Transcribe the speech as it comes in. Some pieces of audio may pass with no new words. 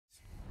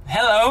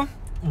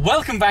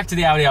welcome back to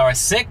the Audi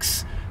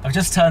RS6. I've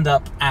just turned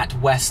up at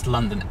West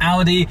London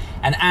Audi,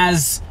 and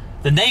as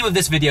the name of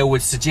this video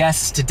would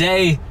suggest,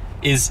 today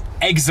is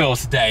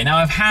exhaust day. Now,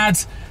 I've had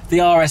the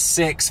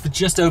RS6 for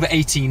just over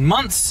 18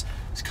 months.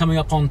 It's coming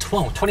up on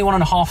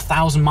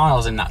 21,500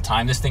 miles in that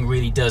time. This thing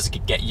really does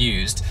get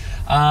used.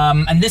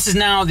 And this is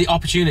now the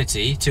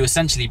opportunity to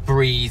essentially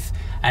breathe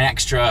an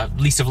extra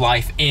lease of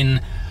life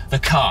in the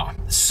car.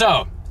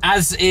 So,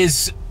 as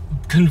is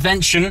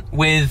convention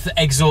with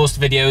exhaust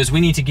videos,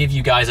 we need to give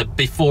you guys a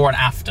before and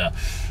after.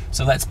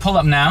 So let's pull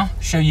up now,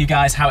 show you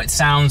guys how it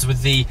sounds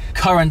with the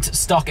current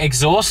stock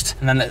exhaust,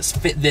 and then let's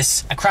fit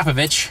this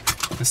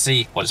Akrapovic and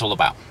see what it's all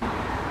about.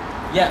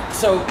 Yeah,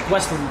 so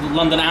West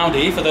London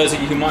Audi, for those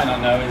of you who might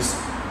not know,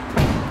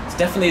 it's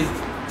definitely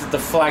the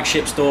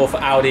flagship store for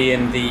Audi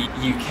in the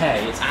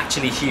UK. It's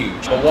actually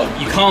huge. But what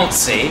you can't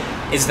see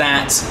is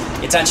that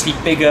it's actually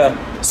bigger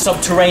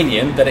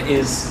subterranean than it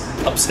is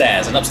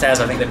upstairs. And upstairs,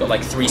 I think they've got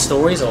like 3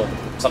 stories or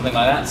something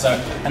like that. So,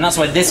 and that's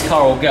where this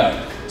car will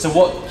go. So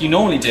what you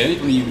normally do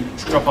when you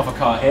drop off a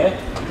car here,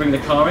 you bring the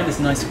car in this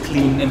nice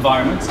clean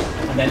environment,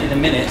 and then in a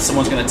minute,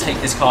 someone's going to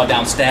take this car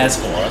downstairs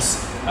for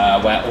us,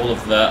 where all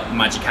of the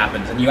magic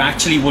happens. And you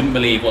actually wouldn't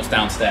believe what's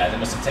downstairs. It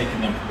must have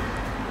taken them,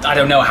 I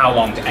don't know how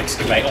long to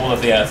excavate all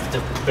of the earth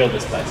to build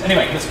this place.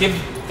 Anyway, let's give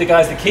the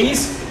guys the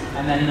keys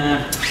and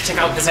then check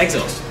out this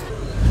exhaust.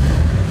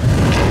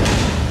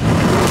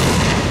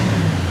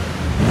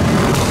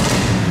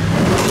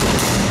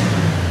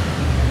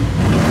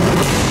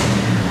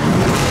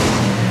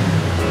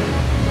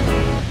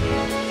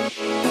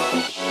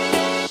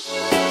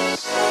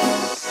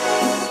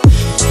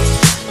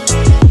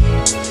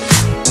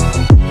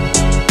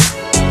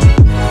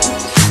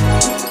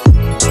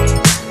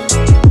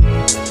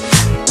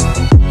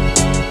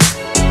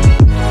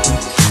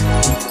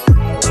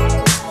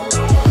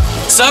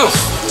 So,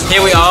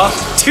 here we are,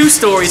 2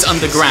 stories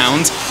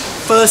underground.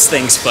 First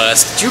things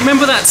first, do you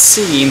remember that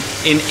scene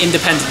in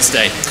Independence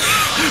Day?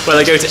 Where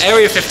they go to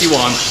Area 51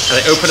 and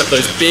they open up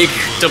those big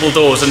double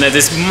doors and there's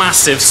this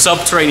massive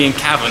subterranean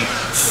cavern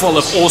full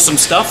of awesome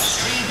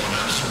stuff?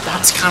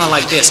 That's kind of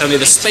like this,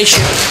 only the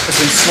spaceship has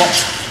been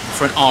swapped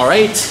for an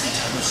R8.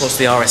 And of course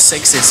the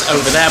RS6 is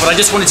over there, but I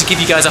just wanted to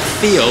give you guys a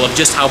feel of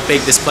just how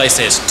big this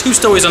place is. 2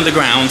 stories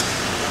underground,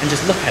 and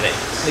just look at it.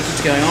 It keeps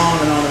going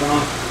on and on and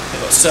on.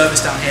 They've got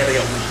service down here, they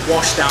got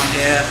wash down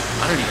here.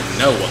 I don't even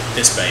know what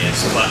this bay is,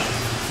 but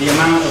the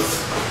amount of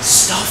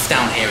stuff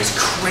down here is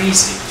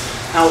crazy.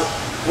 Now,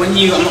 when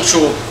you, I'm not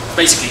sure,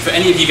 basically, for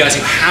any of you guys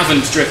who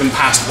haven't driven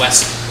past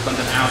West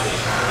London Audi,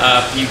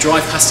 you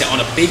drive past it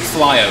on a big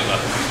flyover,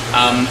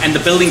 and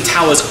the building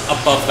towers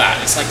above that.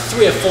 It's like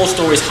 3 or 4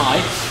 stories high,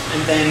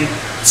 and then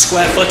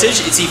square footage,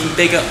 it's even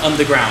bigger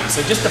underground.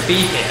 So just to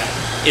be here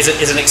is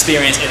an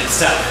experience in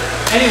itself.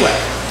 Anyway,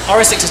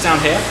 RS6 is down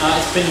here.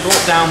 It's been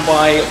brought down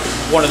by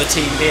one of the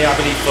team here, I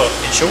believe, for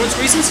insurance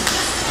reasons.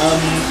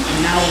 And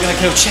now we're going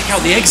to go check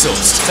out the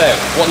exhaust. So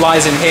what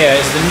lies in here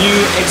is the new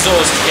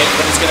exhaust kit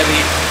that is going to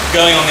be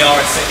going on the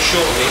RS6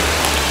 shortly.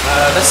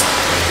 Let's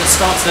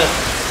start to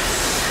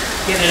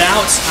get it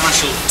out, and I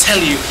shall tell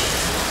you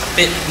a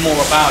bit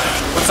more about it.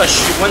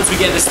 Once we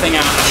get this thing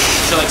out, I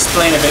shall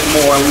explain a bit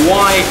more and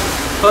why.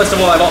 First of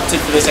all, I've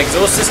opted for this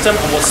exhaust system,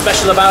 and what's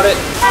special about it.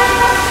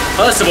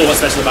 First of all, what's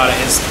special about it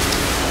is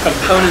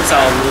components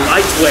are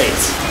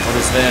lightweight. What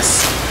is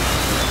this?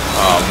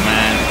 Oh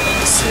man,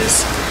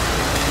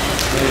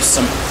 there's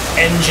some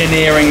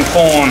engineering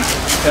porn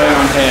going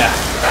on here.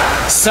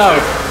 So,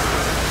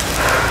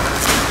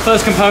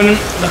 first component,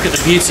 look at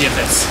the beauty of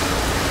this.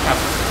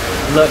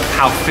 Look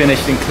how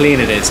finished and clean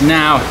it is.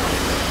 Now,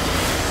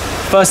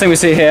 first thing we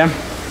see here,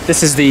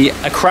 this is the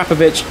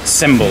Akrapovic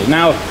symbol.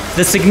 Now,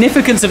 the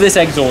significance of this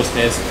exhaust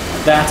is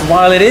that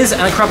while it is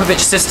an Akrapovic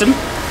system,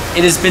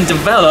 it has been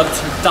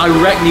developed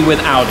directly with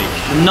Audi.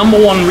 The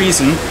 #1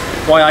 reason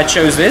why I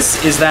chose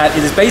this is that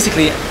it is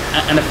basically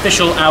an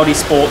official Audi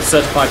Sport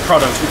certified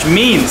product, which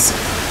means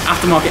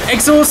aftermarket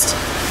exhaust,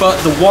 but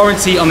the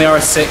warranty on the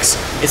RS6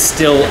 is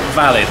still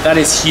valid. That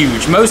is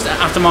huge. Most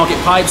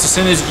aftermarket pipes, as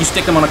soon as you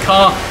stick them on a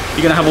car,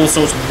 you're going to have all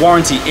sorts of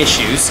warranty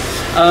issues.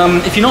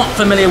 If you're not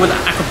familiar with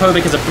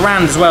Akrapovic as a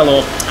brand as well,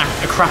 or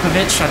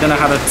Akrapovic, I don't know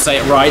how to say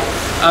it right.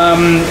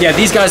 Yeah,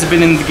 these guys have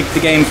been in the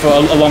game for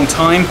a long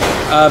time.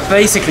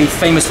 Basically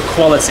famous for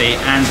quality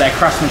and their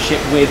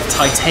craftsmanship with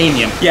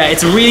titanium. Yeah,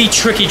 it's a really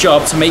tricky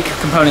job to make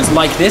components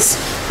like this,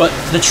 but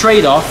the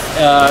trade-off,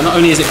 not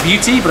only is it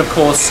beauty, but of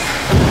course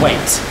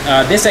weight.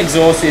 This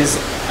exhaust is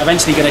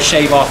eventually going to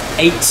shave off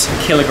 8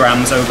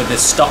 kilograms over the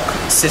stock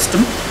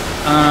system.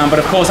 But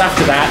of course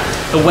after that,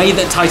 the way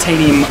that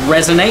titanium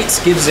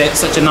resonates gives it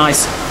such a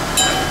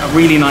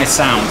really nice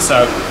sound.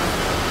 So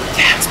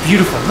yeah, it's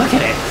beautiful, look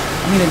at it.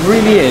 I mean, it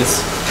really is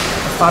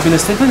a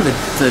fabulous thing. Look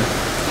at the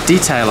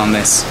detail on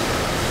this.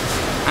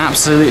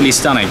 Absolutely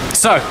stunning.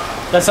 So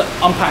let's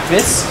unpack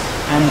this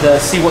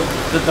and see what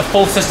the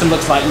full system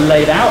looks like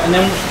laid out, and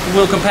then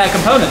we'll compare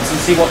components and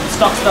see what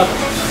stock stuff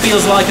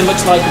feels like and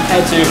looks like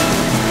compared to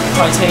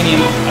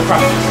titanium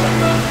Akrapovic stuff.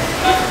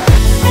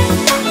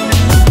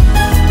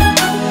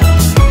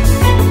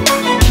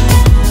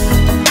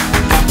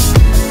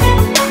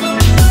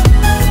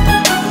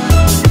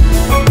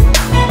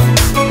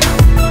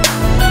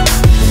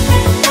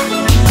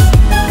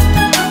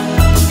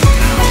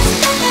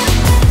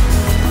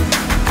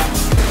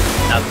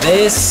 Now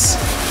this,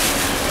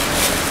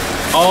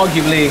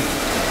 arguably,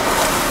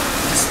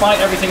 despite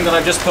everything that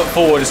I've just put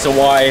forward as to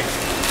why,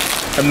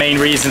 the main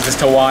reasons as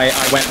to why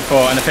I went for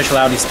an official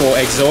Audi Sport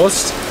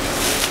Exhaust,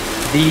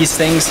 these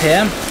things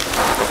here,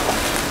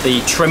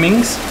 the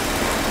trimmings,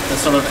 the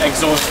sort of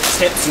exhaust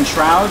tips and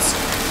shrouds,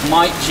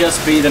 might just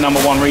be the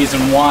 #1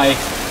 reason why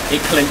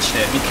it clinched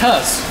it,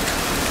 because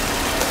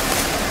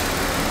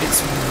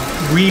it's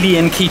really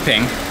in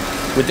keeping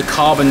with the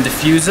carbon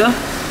diffuser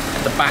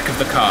at the back of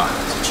the car.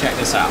 So check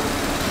this out.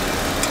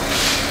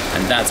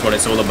 And that's what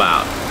it's all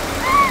about.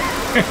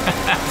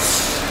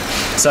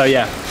 So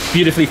yeah,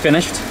 beautifully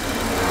finished.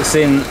 It's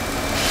in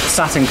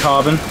satin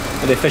carbon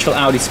with the official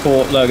Audi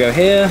Sport logo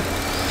here,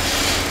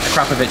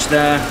 Akrapovic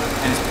there,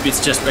 and it's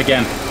just,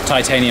 again,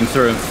 titanium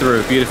through and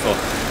through, beautiful.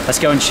 Let's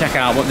go and check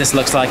out what this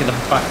looks like at the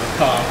back of the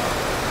car.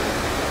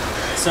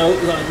 So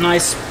we've got a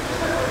nice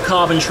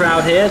carbon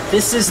shroud here.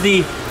 This is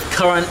the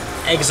current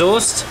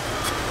exhaust,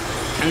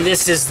 and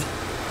this is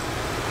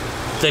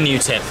the new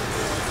tip.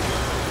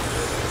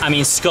 I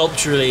mean,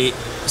 sculpturally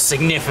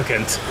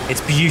significant.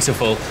 It's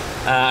beautiful,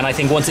 and I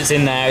think once it's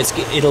in there,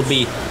 it'll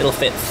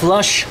fit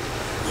flush,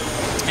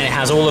 and it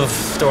has all of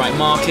the right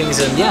markings.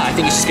 And yeah, I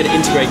think it's just going to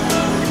integrate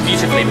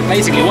beautifully. But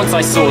basically, once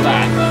I saw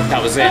that,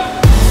 that was it.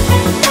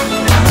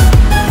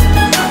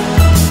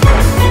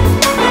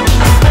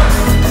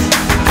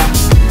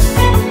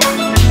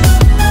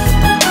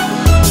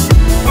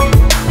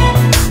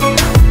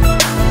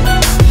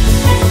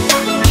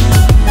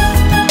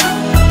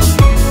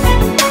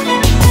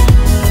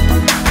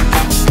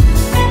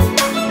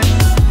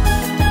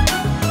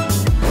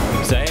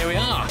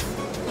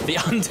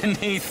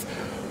 Underneath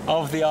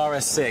of the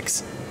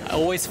RS6. I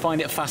always find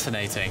it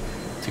fascinating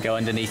to go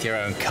underneath your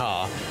own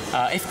car,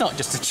 if not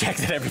just to check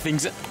that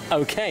everything's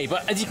okay.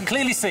 But as you can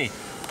clearly see,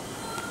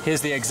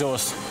 here's the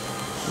exhaust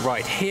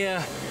right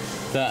here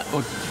that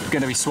we're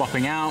going to be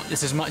swapping out.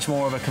 This is much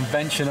more of a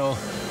conventional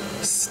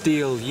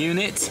steel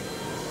unit.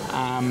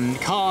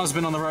 Car's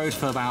been on the road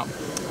for about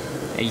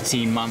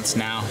 18 months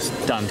now. It's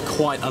done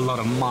quite a lot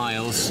of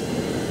miles.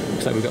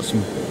 Looks like we've got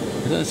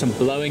some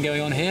blowing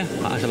going on here.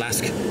 I shall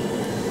ask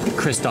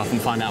Christoph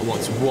and find out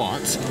what's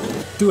what.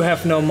 Do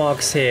have no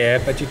marks here,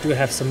 but you do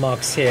have some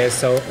marks here,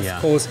 so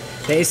of course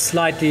there is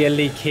slightly a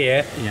leak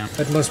here,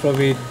 but most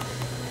probably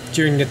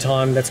during the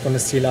time that's going to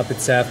seal up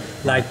itself,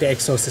 like the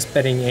exhaust is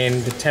bedding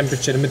in, the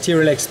temperature, the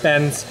material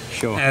expands,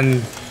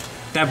 and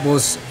that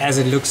was as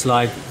it looks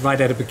like right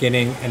at the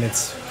beginning, and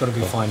it's going to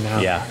be fine now.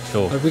 Yeah,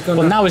 sure.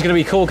 Well, now it's going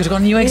to be cool because we've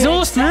got a new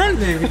exhaust, man.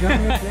 We're going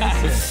to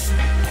replace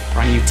it.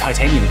 Brand new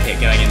titanium kit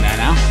going in there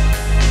now.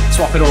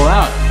 Swap it all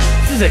out.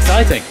 This is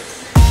exciting.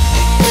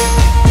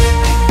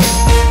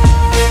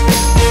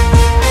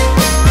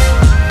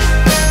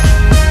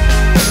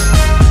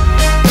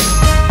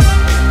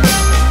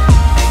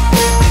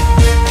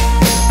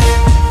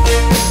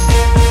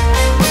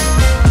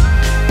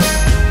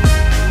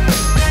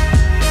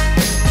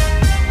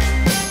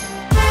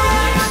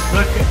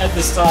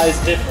 The size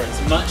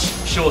difference, much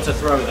shorter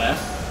throw there.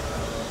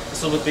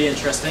 This will be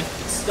interesting.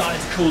 It's starting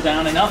to cool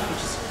down enough,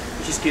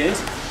 which is good.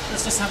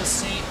 Let's just have a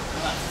see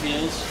how that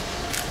feels.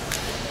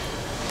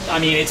 I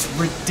mean, it's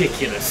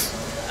ridiculous.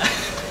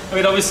 I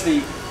mean,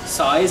 obviously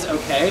size,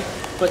 okay,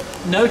 but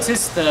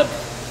notice the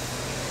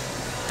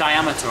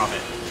diameter of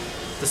it.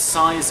 The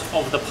size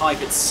of the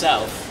pipe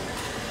itself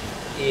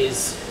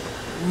is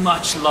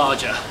much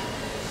larger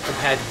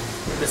compared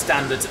to the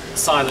standard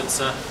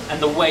silencer, and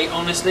the weight,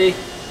 honestly,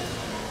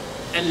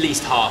 at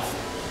least half.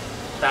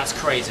 That's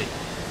crazy.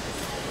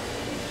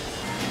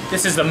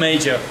 This is the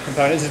major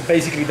component. This is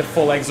basically the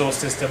full exhaust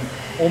system,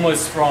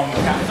 almost from,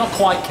 not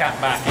quite cap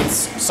back,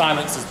 it's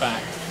silencer's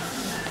back.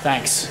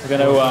 Thanks. We're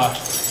going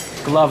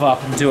to glove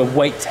up and do a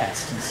weight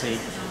test and see,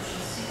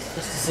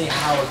 just to see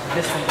how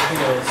this thing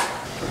feels.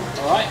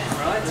 All right?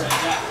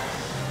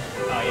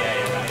 Oh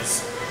yeah, that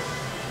is.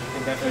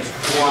 There's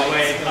quite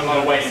a lot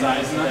of weight in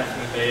that, isn't there?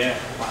 Definitely, yeah.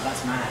 Wow,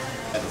 that's mad.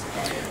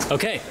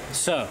 Okay,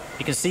 so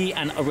you can see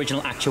an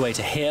original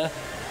actuator here.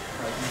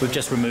 We've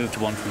just removed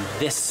one from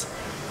this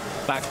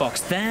back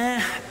box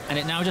there, and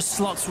it now just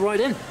slots right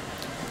in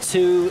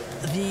to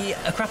the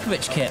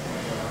Akrapovic kit.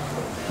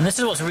 And this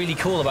is what's really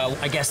cool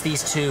about, I guess,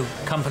 these two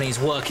companies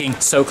working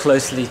so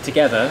closely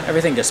together.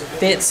 Everything just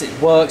fits, it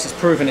works, it's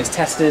proven, it's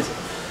tested.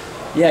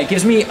 Yeah, it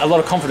gives me a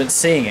lot of confidence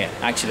seeing it,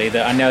 actually,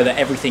 that I know that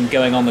everything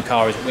going on the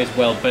car is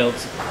well built.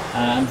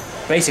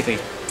 Basically,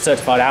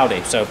 certified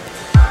Audi. So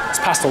it's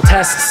passed all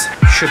tests,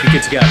 should be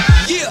good to go.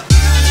 Yeah.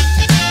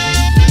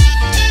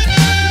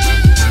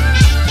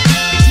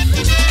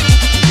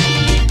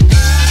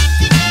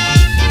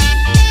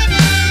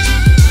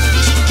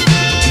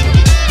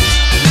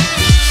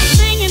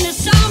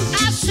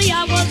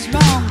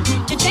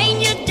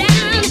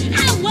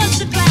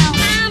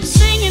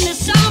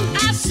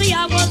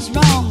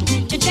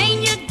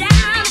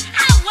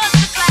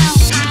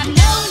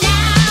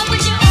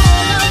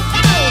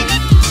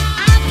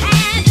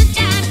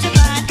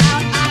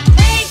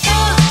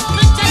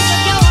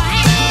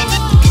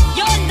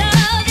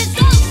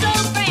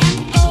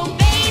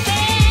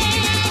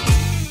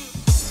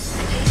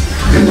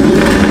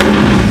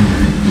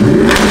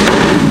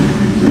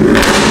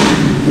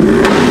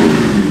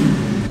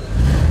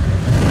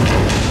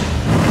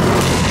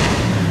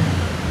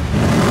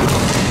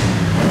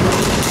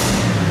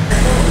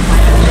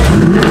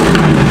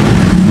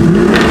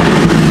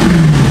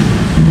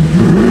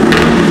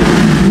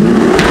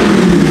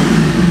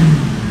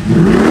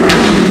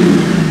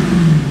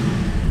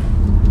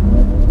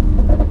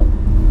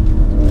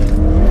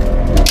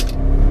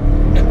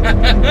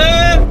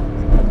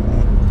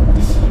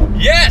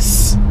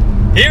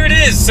 Here it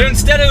is. So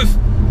instead of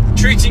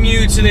treating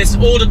you to this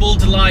audible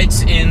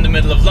delight in the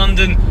middle of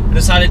London, I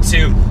decided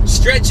to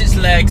stretch its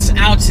legs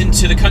out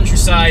into the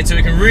countryside so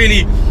we can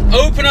really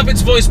open up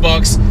its voice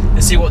box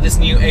and see what this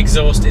new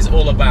exhaust is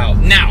all about.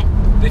 Now,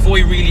 before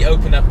we really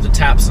open up the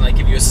taps and I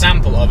give you a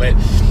sample of it,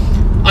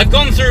 I've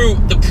gone through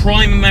the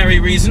primary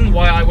reason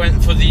why I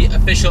went for the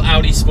official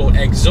Audi Sport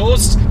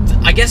Exhaust.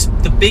 I guess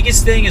the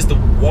biggest thing is the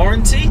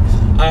warranty.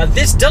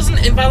 This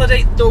doesn't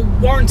invalidate the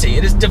warranty.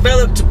 It is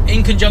developed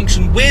in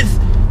conjunction with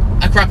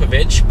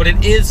Akrapovic, but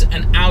it is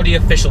an Audi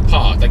official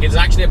part. Like, it's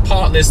actually a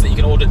part list that you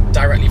can order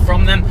directly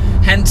from them,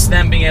 hence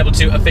them being able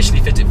to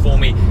officially fit it for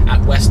me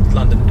at West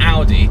London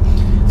Audi.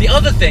 The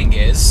other thing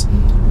is,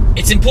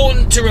 it's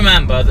important to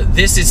remember that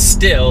this is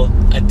still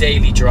a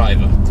daily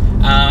driver.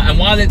 And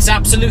while it's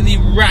absolutely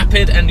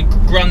rapid and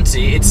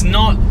grunty, it's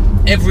not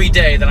every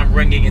day that I'm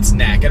wringing its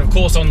neck. And of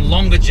course, on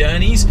longer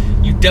journeys,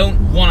 you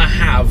don't want to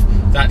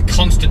have that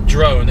constant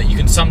drone that you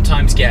can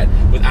sometimes get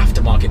with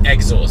aftermarket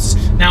exhausts.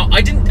 Now,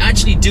 I didn't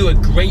actually do a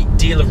great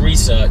deal of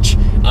research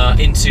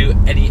into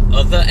any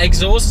other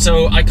exhausts,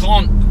 so I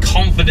can't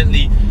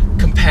confidently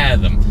compare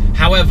them.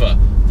 However,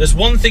 there's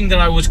one thing that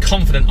I was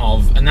confident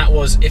of, and that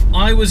was if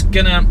I was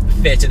gonna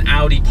fit an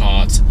Audi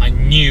part, I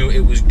knew it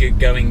was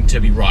going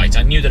to be right.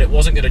 I knew that it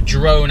wasn't gonna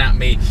drone at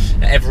me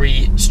at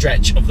every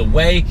stretch of the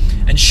way,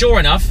 and sure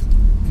enough,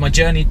 my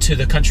journey to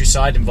the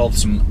countryside involved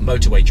some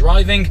motorway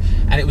driving,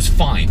 and it was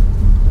fine.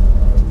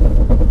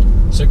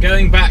 So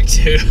going back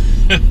to...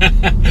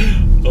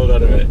 hold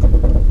on a minute.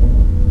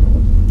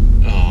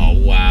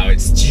 Oh wow,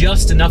 it's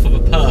just enough of a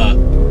purr.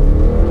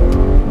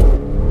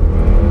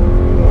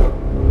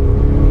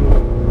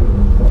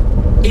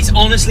 It's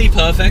honestly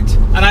perfect,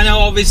 and I know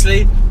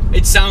obviously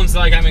it sounds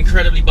like I'm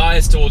incredibly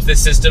biased towards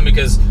this system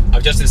because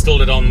I've just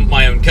installed it on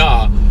my own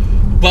car,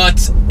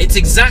 but it's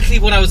exactly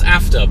what I was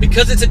after.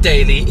 Because it's a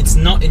daily, it's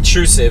not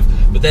intrusive,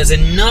 but there's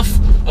enough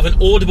of an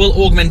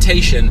audible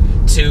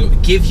augmentation to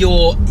give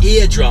your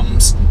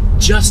eardrums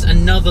just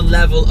another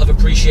level of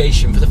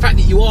appreciation for the fact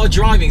that you are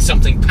driving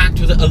something packed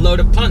with a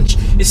load of punch.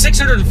 It's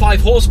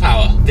 605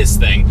 horsepower, this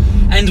thing,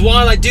 and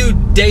while I do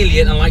daily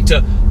it and like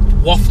to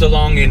waft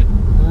along in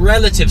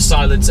relative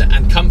silence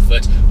and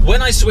comfort,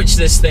 when I switch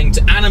this thing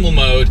to animal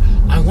mode,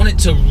 I want it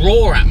to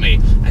roar at me,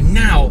 and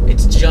now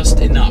it's just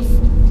enough.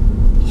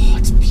 Oh,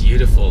 it's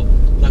beautiful.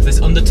 Like this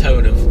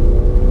undertone of...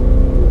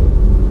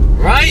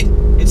 right?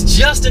 It's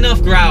just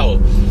enough growl.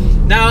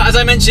 Now, as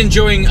I mentioned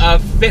during a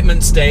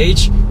fitment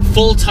stage,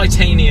 full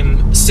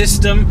titanium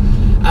system,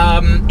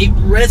 it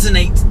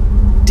resonates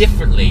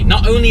differently.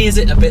 Not only is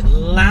it a bit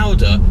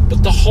louder,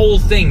 but the whole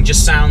thing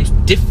just sounds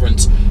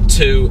different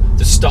to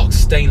the stock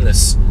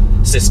stainless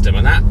system,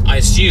 and that I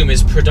assume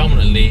is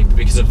predominantly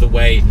because of the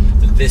way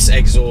that this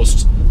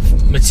exhaust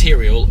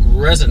material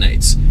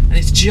resonates, and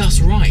it's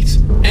just right.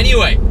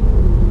 Anyway,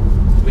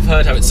 we've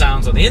heard how it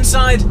sounds on the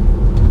inside,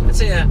 let's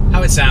hear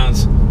how it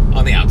sounds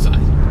on the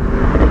outside.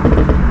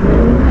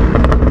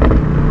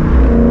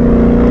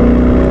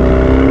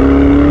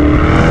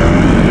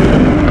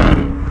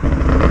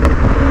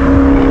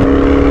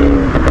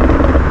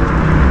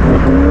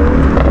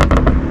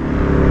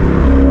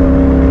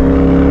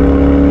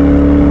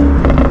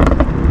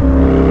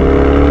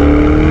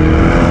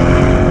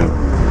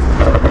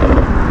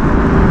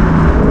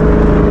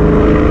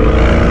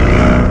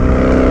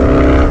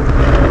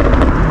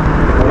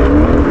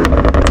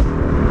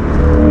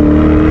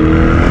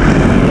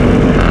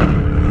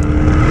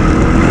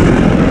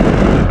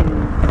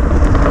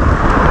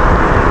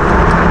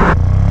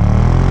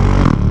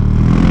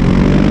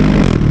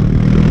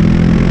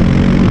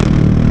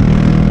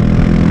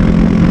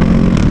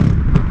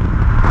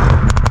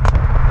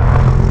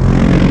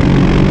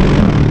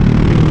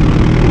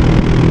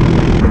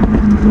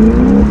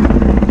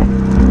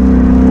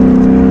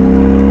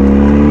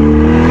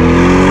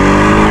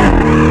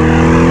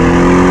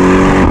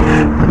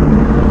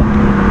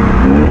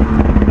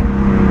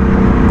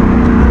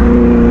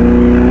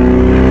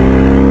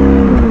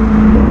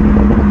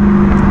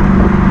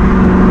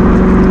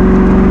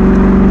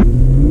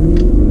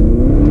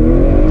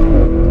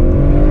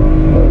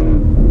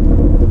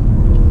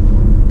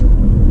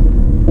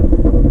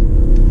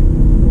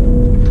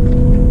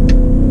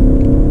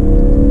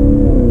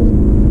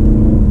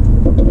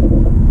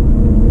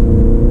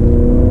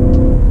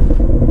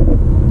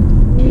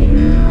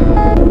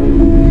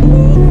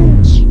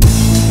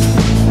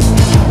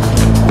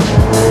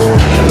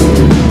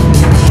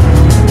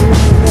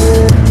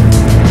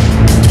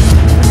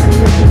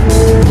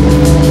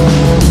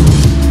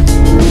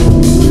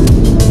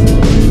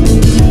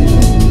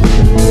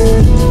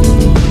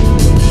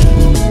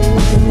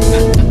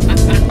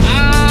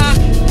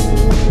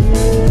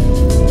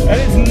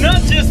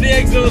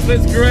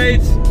 That's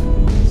great,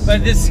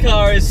 but this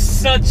car is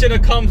such an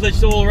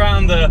accomplished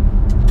all-rounder,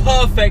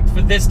 perfect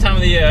for this time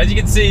of the year. As you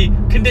can see,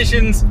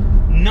 conditions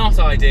not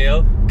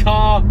ideal,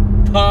 car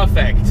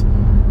perfect.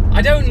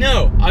 I don't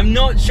know, I'm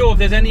not sure if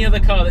there's any other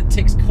car that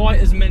ticks quite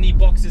as many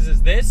boxes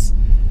as this.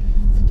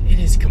 It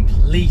is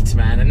complete,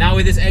 man. And now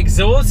with this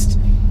exhaust,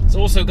 it's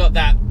also got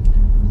that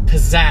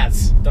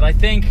pizzazz that I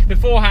think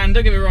beforehand,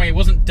 don't get me wrong, it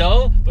wasn't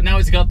dull, but now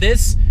it's got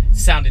this, it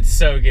sounded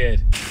so good.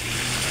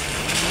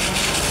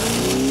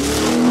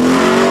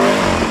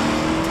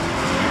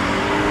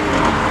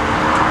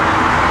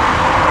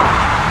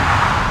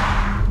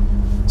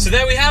 So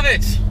there we have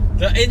it,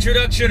 the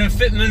introduction and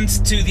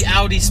fitment to the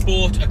Audi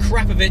Sport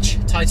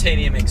Akrapovic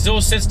titanium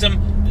exhaust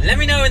system. Let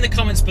me know in the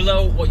comments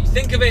below what you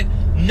think of it.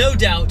 No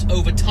doubt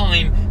over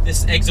time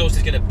this exhaust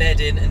is going to bed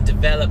in and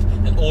develop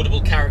an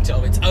audible character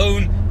of its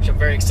own, which I'm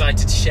very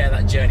excited to share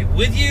that journey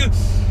with you.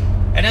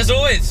 And as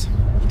always,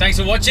 thanks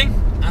for watching.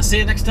 I'll see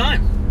you next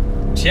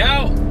time.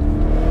 Ciao.